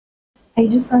I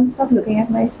just can't stop looking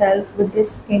at myself with this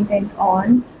skin tint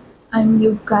on, and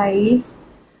you guys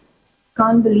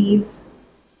can't believe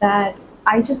that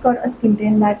I just got a skin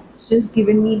tint that's just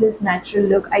given me this natural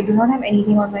look. I do not have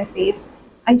anything on my face.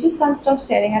 I just can't stop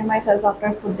staring at myself after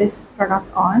I put this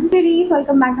product on. Hey ladies,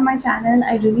 welcome back to my channel.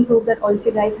 I really hope that all of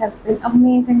you guys have been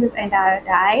amazing this entire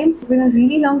time. It's been a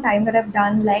really long time that I've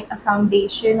done like a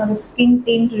foundation or a skin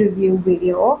tint review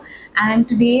video, and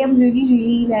today I'm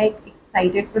really like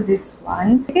excited for this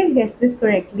one. If you guys guessed this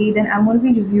correctly, then I'm going to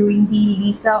be reviewing the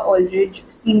Lisa Eldridge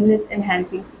Seamless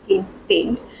Enhancing Skin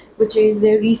Tint, which is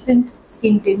a recent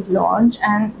skin tint launch.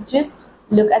 And just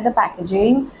look at the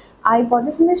packaging. I bought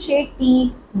this in the shade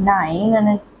T9,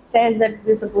 and it says that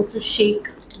we're supposed to shake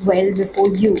well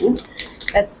before use.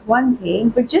 That's one thing,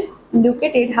 but just look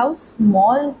at it, how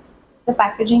small the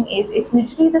packaging is. It's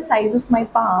literally the size of my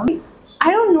palm. I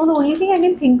don't know, the only thing I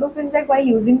can think of is like while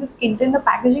using the skin tint, the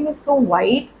packaging is so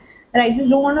white that I just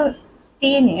don't want to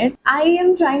stain it. I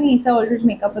am trying Lisa Eldridge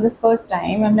makeup for the first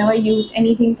time. I've never used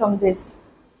anything from this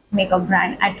makeup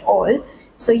brand at all.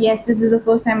 So yes, this is the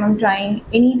first time I'm trying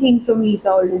anything from Lisa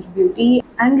Eldridge Beauty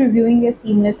and reviewing their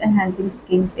Seamless Enhancing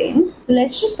Skin Tint. So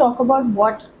let's just talk about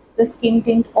what the skin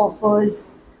tint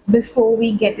offers before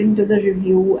we get into the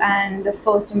review and the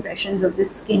first impressions of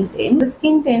this skin tint. The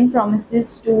skin tint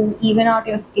promises to even out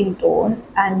your skin tone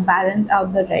and balance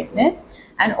out the redness,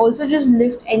 and also just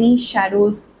lift any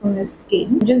shadows from your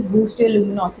skin, just boost your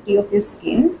luminosity of your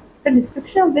skin. The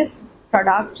description of this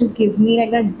product just gives me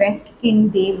like that best skin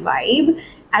day vibe.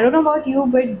 I don't know about you,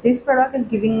 but this product is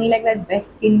giving me like that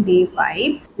best skin day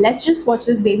vibe. Let's just watch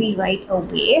this baby right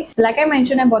away. So like I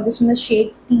mentioned, I bought this in the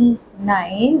shade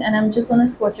T9, and I'm just gonna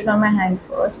swatch it on my hand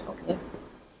first. Okay.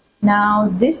 Now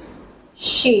this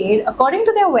shade, according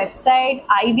to their website,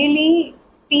 ideally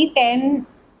T10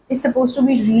 is supposed to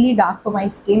be really dark for my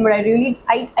skin, but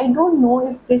I don't know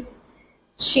if this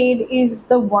shade is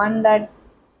the one that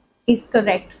is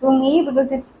correct for me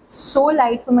because it's so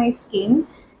light for my skin.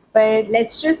 But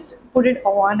let's just put it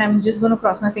on. I'm just going to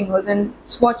cross my fingers and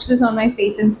swatch this on my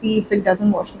face and see if it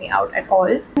doesn't wash me out at all.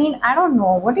 I mean, I don't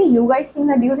know, what do you guys think?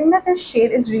 Do you think that this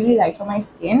shade is really light for my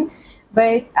skin?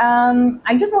 But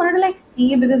I just wanted to like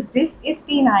see, because this is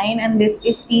T9 and this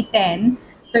is T10,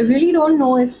 so I really don't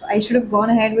know if I should have gone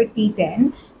ahead with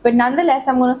T10. But nonetheless,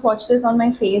 I'm going to swatch this on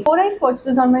my face. Before I swatch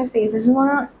this on my face, I just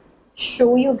want to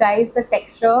show you guys the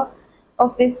texture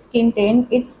of this skin tint.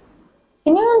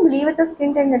 Can you even believe it's a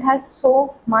skin tint that has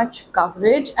so much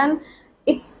coverage, and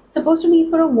it's supposed to be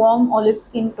for a warm olive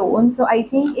skin tone, so I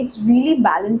think it's really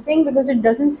balancing because it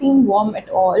doesn't seem warm at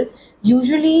all.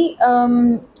 Usually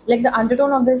like the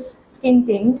undertone of this skin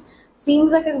tint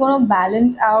seems like it's going to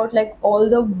balance out like all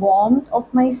the warmth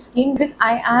of my skin, because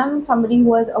I am somebody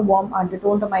who has a warm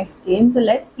undertone to my skin. So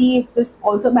let's see if this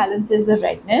also balances the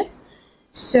redness.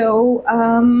 So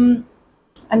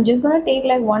I'm just gonna take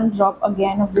like one drop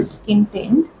again of this skin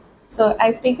tint. So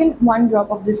I've taken one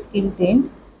drop of this skin tint,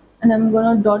 and I'm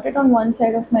gonna dot it on one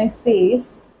side of my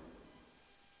face.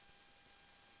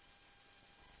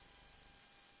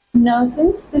 Now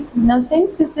since this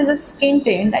is a skin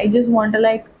tint, I just want to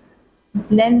like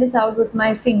blend this out with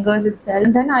my fingers itself,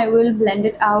 and then I will blend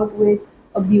it out with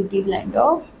a beauty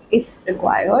blender if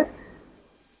required.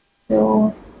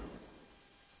 So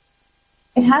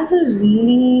it has a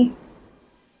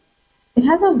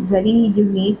very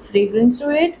unique fragrance to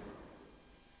it.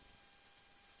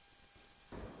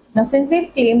 Now since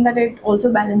they've claimed that it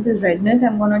also balances redness,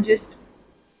 I'm gonna just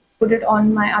put it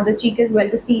on my other cheek as well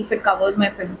to see if it covers my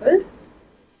pimples.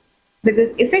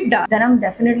 Because if it does, then I'm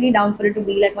definitely down for it to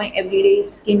be like my everyday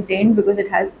skin tint because it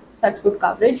has such good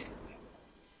coverage.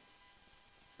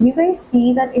 You guys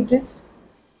see that it just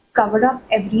covered up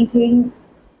everything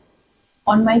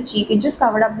on my cheek. It just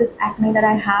covered up this acne that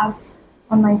I have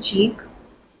on my cheek.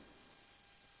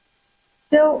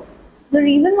 So the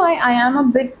reason why I am a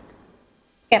bit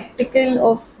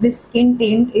skeptical of this skin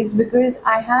tint is because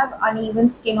I have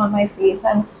uneven skin on my face,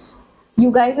 and you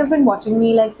guys have been watching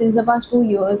me like since the past 2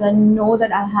 years and know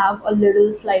that I have a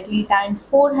little slightly tanned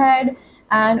forehead,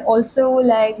 and also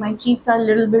like my cheeks are a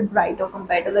little bit brighter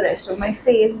compared to the rest of my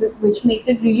face, which makes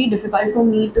it really difficult for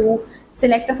me to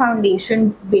select a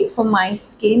foundation for my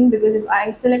skin, because if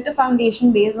I select a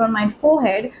foundation based on my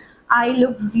forehead, I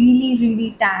look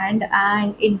really tanned,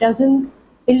 and it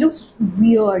looks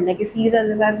weird. Like it feels as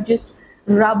if I've just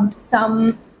rubbed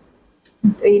some,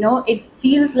 it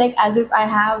feels like as if I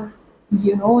have,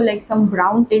 like some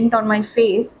brown tint on my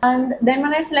face. And then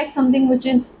when I select something which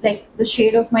is like the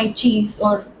shade of my cheeks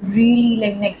or really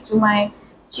like next to my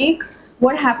cheek,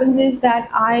 what happens is that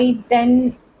I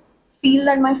then feel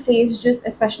that my face just,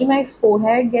 especially my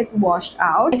forehead, gets washed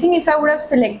out. I think if I would have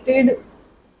selected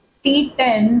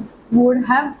T10 would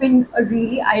have been a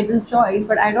really ideal choice,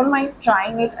 but I don't mind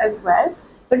trying it as well.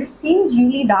 But it seems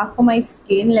really dark for my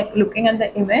skin, like looking at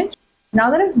the image. Now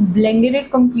that I've blended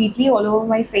it completely all over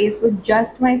my face with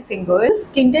just my fingers,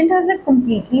 skin tint has like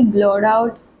completely blurred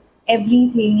out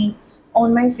everything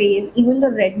on my face, even the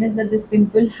redness that this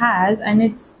pimple has, and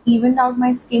it's evened out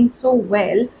my skin so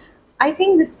well. I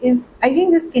think this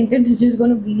skin tint is just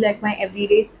going to be like my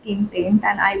everyday skin tint,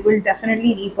 and I will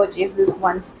definitely repurchase this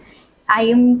once I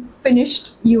am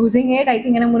finished using it. I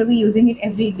think and I'm going to be using it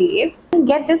every day. And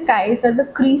get this, guys, that the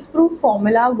crease proof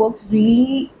formula works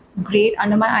really great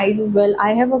under my eyes as well.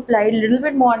 I have applied a little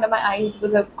bit more under my eyes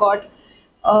because I've got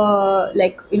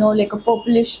like, you know, like a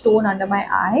purplish tone under my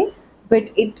eye, but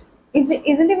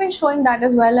isn't even showing that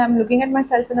as well. I'm looking at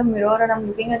myself in the mirror and I'm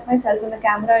looking at myself in the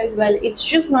camera as well. It's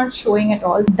just not showing at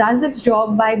all. It does its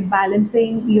job by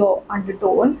balancing your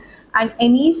undertone, and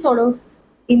any sort of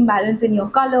imbalance in your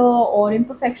color or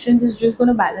imperfections is just going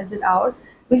to balance it out,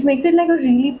 which makes it like a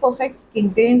really perfect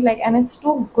skin tint. Like, and it's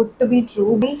too good to be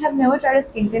true. I have never tried a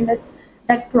skin tint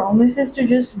that promises to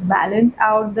just balance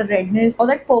out the redness or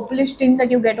that purplish tint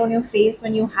that you get on your face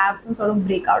when you have some sort of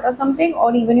breakout or something,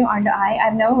 or even your under eye.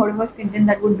 I've never heard of a skin tint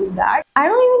that would do that. I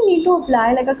don't even need to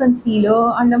apply like a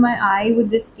concealer under my eye with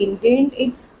this skin tint.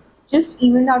 It's just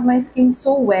evened out my skin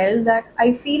so well that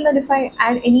I feel that if I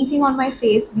add anything on my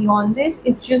face beyond this,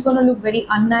 it's just going to look very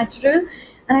unnatural.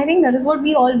 And I think that is what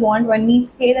we all want when we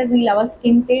say that we love a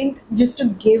skin tint, just to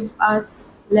give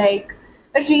us like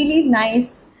a really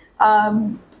nice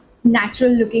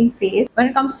natural looking face. When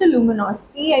it comes to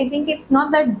luminosity, I think it's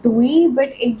not that dewy, but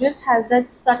it just has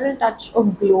that subtle touch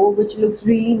of glow which looks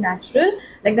really natural,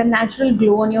 like the natural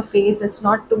glow on your face. It's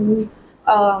not too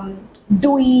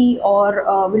dewy or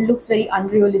it looks very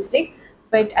unrealistic.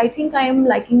 But I think I am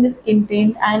liking the skin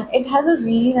tint, and it has a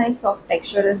really nice soft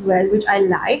texture as well, which I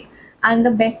like. And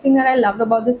the best thing that I loved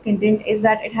about the skin tint is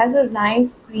that it has a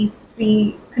nice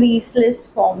crease-free, creaseless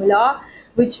formula,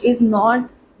 which is not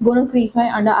going to crease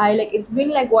my under eye. Like, it's been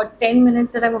like what, 10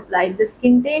 minutes that I've applied the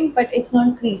skin tint, but it's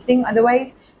not creasing.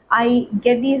 Otherwise I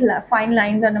get these fine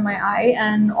lines under my eye,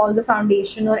 and all the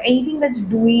foundation or anything that's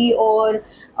dewy or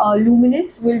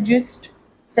luminous will just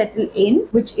settle in,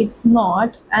 which it's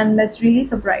not, and that's really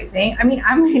surprising. I mean,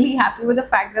 I'm really happy with the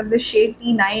fact that the shade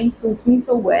T9 suits me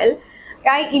so well.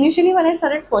 I initially, when I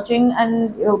started swatching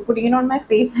and putting it on my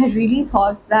face, I really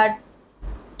thought that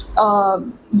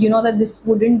you know, that this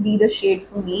wouldn't be the shade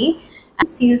for me. I'm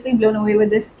seriously blown away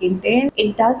with this skin tint.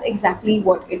 It does exactly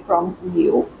what it promises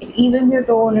you. It evens your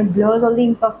tone, it blurs all the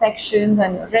imperfections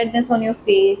and your redness on your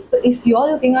face. So if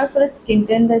you're looking out for a skin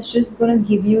tint that's just gonna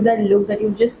give you that look that you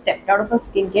just stepped out of a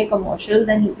skincare commercial,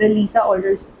 then the Lisa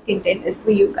Eldridge skin tint is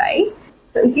for you guys.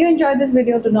 So if you enjoyed this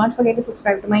video, do not forget to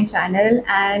subscribe to my channel,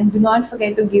 and do not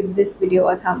forget to give this video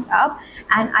a thumbs up.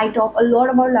 And I talk a lot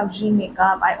about luxury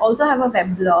makeup. I also have a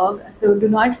web blog, so do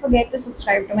not forget to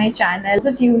subscribe to my channel.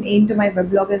 Also tune in to my web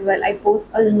blog as well. I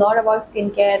post a lot about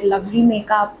skincare, luxury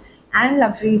makeup and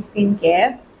luxury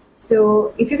skincare.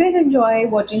 So if you guys enjoy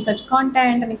watching such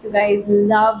content, and if you guys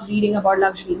love reading about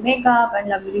luxury makeup and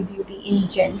luxury beauty in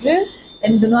general,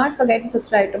 then do not forget to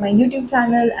subscribe to my YouTube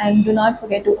channel, and do not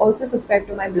forget to also subscribe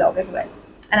to my blog as well.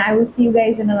 And I will see you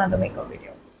guys in another makeup video.